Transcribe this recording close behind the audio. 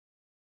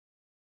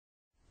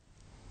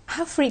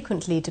How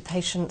frequently do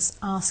patients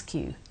ask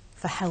you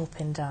for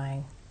help in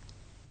dying?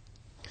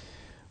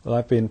 Well,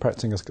 I've been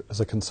practicing as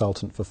a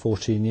consultant for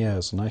 14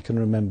 years, and I can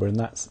remember in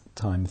that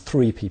time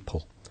 3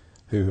 people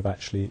who have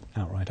actually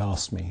outright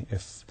asked me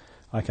if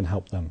I can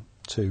help them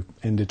to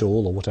end it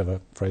all, or whatever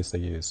phrase they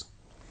use.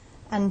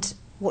 And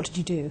what did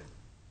you do?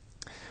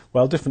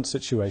 Well, different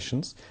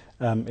situations.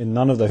 In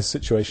none of those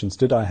situations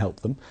did I help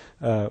them.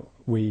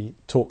 We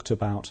talked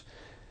about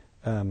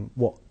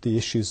what the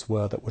issues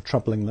were that were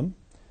troubling them,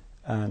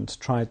 and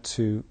tried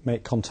to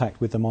make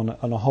contact with them on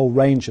a whole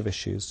range of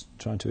issues,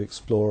 trying to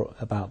explore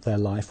about their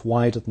life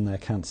wider than their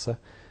cancer,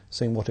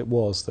 seeing what it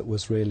was that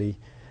was really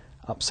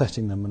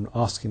upsetting them and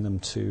asking them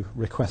to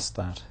request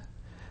that.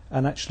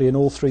 And actually in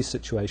all 3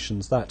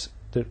 situations that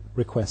the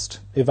request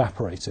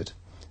evaporated,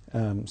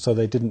 so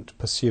they didn't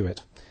pursue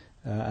it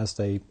as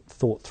they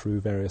thought through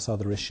various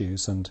other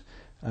issues and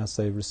as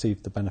they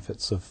received the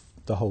benefits of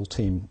the whole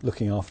team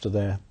looking after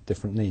their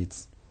different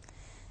needs.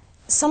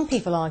 Some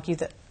people argue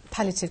that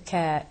palliative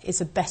care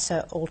is a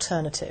better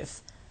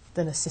alternative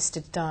than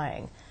assisted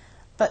dying.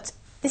 But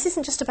this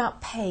isn't just about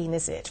pain,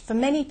 is it? For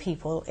many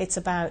people, it's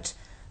about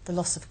the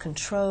loss of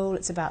control,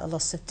 it's about the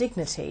loss of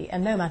dignity,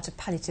 and no amount of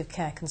palliative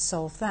care can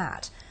solve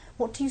that.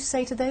 What do you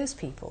say to those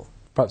people?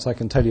 Perhaps I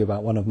can tell you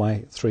about one of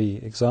my 3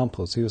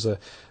 examples. He was a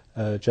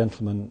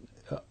gentleman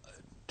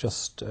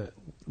just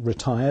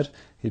retired.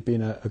 He'd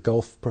been a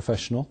golf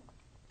professional,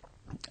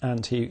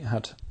 and he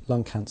had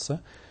lung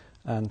cancer,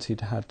 and he'd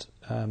had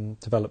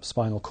developed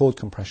spinal cord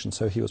compression,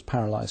 so he was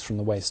paralysed from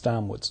the waist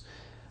downwards,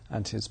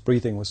 and his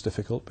breathing was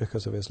difficult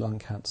because of his lung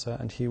cancer,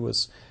 and he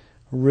was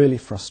really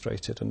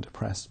frustrated and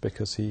depressed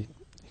because he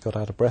got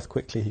out of breath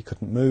quickly, he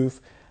couldn't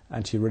move,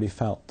 and he really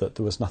felt that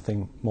there was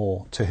nothing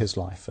more to his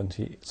life,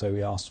 and so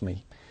he asked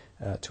me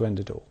to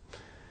end it all.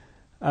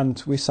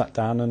 And we sat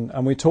down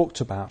and we talked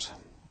about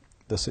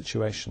the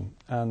situation,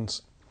 and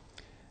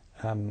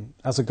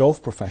as a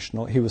golf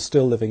professional he was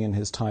still living in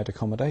his tied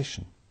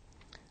accommodation,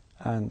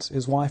 and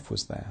his wife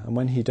was there, and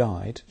when he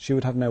died she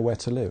would have nowhere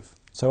to live.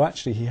 So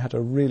actually he had a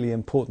really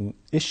important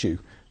issue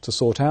to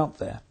sort out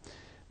there,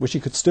 which he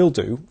could still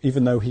do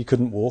even though he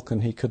couldn't walk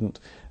and he couldn't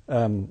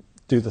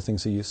do the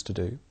things he used to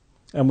do.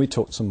 And we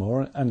talked some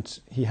more, and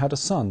he had a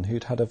son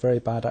who'd had a very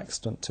bad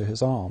accident to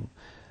his arm,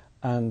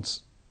 and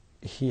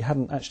he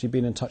hadn't actually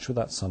been in touch with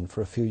that son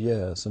for a few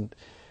years, and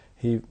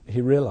he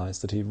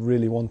realised that he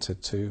really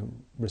wanted to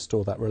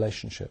restore that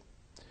relationship.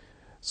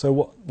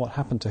 So what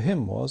happened to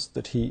him was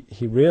that he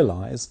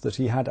realised that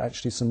he had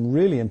actually some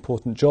really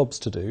important jobs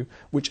to do,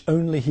 which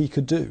only he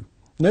could do.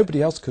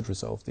 Nobody else could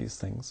resolve these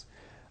things.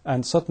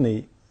 And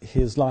suddenly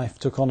his life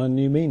took on a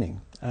new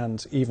meaning.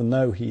 And even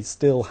though he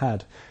still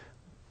had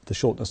the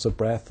shortness of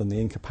breath and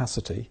the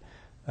incapacity,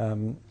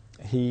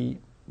 he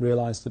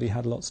realised that he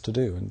had lots to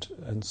do.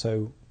 And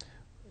so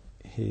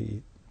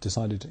he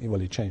decided, well,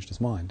 he changed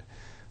his mind.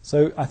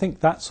 So I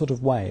think that sort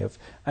of way of,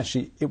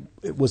 actually,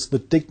 it was the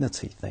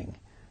dignity thing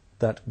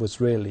that was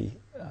really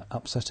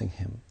upsetting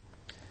him.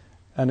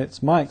 And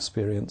it's my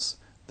experience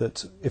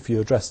that if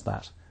you address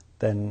that,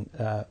 then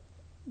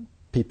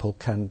people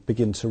can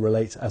begin to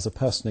relate as a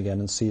person again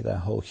and see their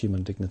whole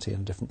human dignity in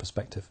a different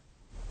perspective.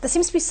 There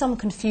seems to be some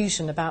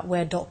confusion about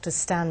where doctors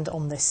stand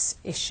on this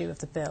issue of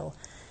the bill.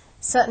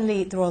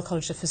 Certainly the Royal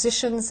College of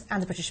Physicians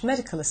and the British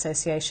Medical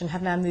Association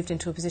have now moved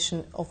into a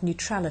position of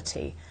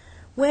neutrality.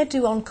 Where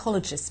do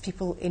oncologists,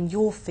 people in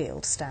your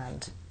field,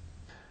 stand?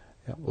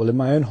 Yeah, well, in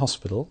my own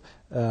hospital,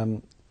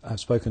 I've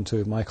spoken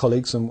to my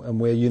colleagues and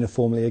we're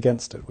uniformly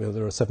against it.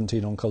 There are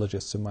 17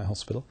 oncologists in my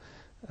hospital,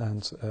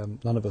 and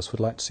none of us would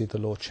like to see the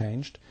law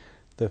changed.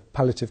 The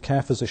palliative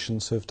care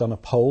physicians have done a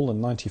poll,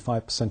 and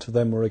 95% of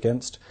them were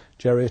against.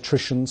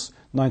 Geriatricians,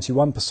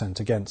 91%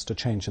 against a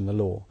change in the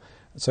law.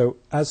 So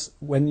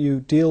when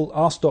you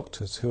ask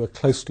doctors who are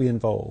closely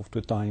involved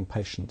with dying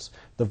patients,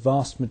 the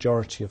vast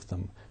majority of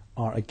them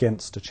are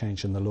against a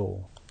change in the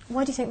law.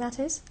 Why do you think that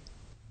is?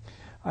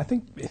 I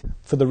think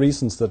for the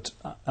reasons that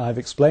I've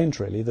explained,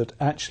 really, that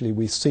actually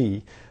we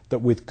see that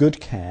with good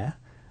care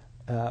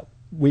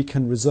we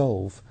can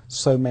resolve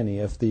so many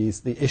of the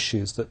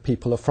issues that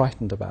people are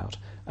frightened about.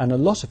 And a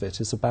lot of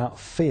it is about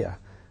fear.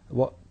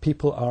 What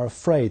people are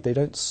afraid, they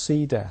don't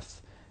see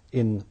death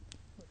in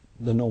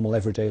the normal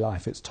everyday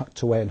life. It's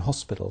tucked away in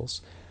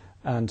hospitals.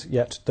 And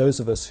yet those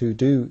of us who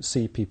do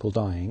see people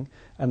dying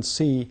and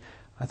see,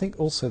 I think,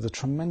 also the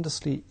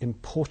tremendously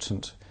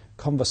important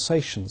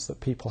conversations that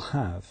people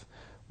have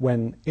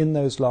when in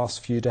those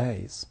last few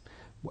days,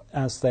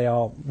 as they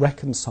are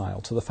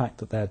reconciled to the fact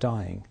that they're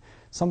dying,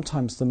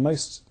 sometimes the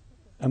most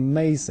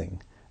amazing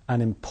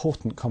and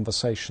important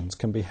conversations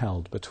can be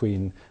held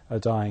between a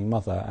dying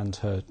mother and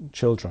her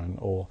children,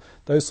 or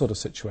those sort of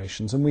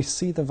situations, and we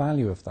see the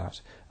value of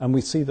that, and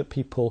we see that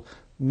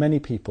many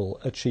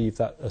people achieve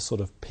that a sort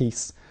of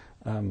peace,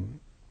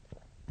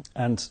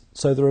 and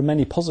so there are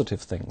many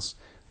positive things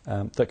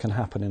that can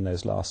happen in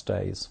those last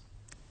days.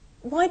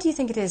 Why do you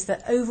think it is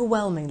that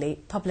overwhelmingly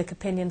public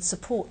opinion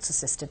supports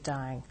assisted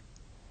dying?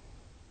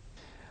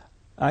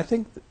 I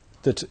think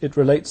that it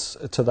relates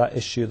to that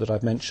issue that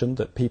I've mentioned,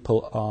 that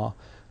people are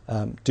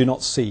do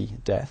not see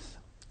death,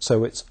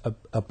 so it's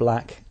a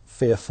black,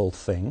 fearful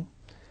thing.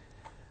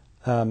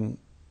 And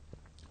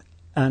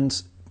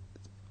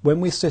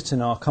when we sit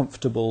in our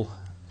comfortable,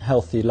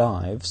 healthy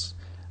lives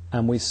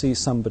and we see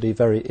somebody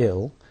very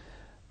ill,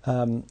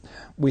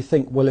 we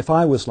think, well, if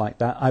I was like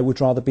that, I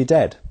would rather be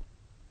dead.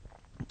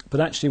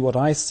 But actually what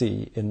I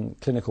see in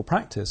clinical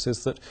practice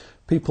is that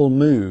people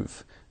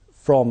move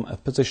from a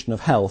position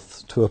of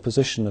health to a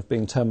position of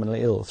being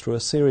terminally ill through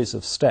a series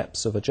of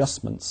steps of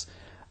adjustments.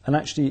 And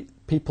actually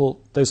people,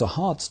 those are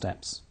hard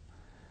steps.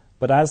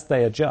 But as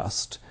they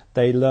adjust,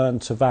 they learn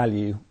to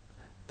value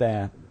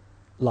their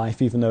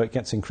life, even though it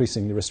gets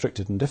increasingly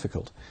restricted and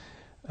difficult.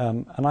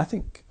 And I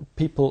think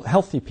people,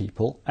 healthy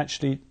people,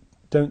 actually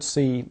don't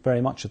see very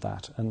much of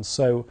that, and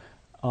so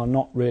are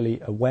not really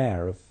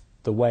aware of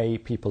the way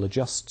people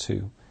adjust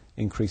to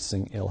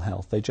increasing ill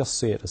health. They just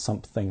see it as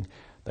something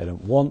they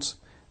don't want.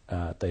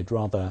 They'd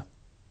rather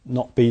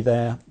not be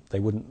there. They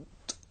wouldn't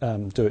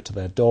do it to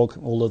their dog.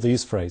 All of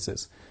these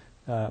phrases,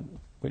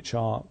 which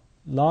are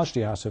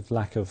largely out of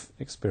lack of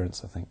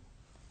experience, I think.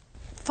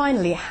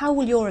 Finally, how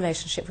will your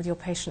relationship with your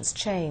patients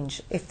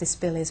change if this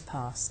bill is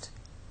passed?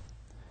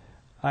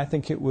 I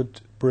think it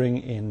would bring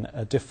in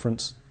a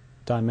different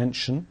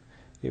dimension.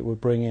 It would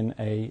bring in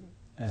a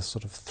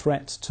sort of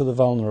threat to the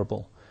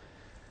vulnerable.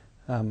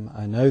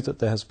 I know that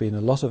there has been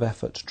a lot of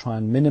effort to try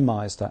and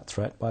minimise that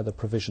threat by the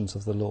provisions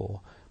of the law,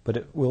 but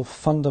it will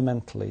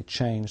fundamentally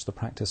change the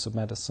practice of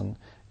medicine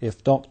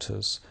if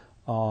doctors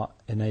are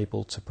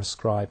enabled to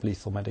prescribe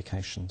lethal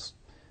medications.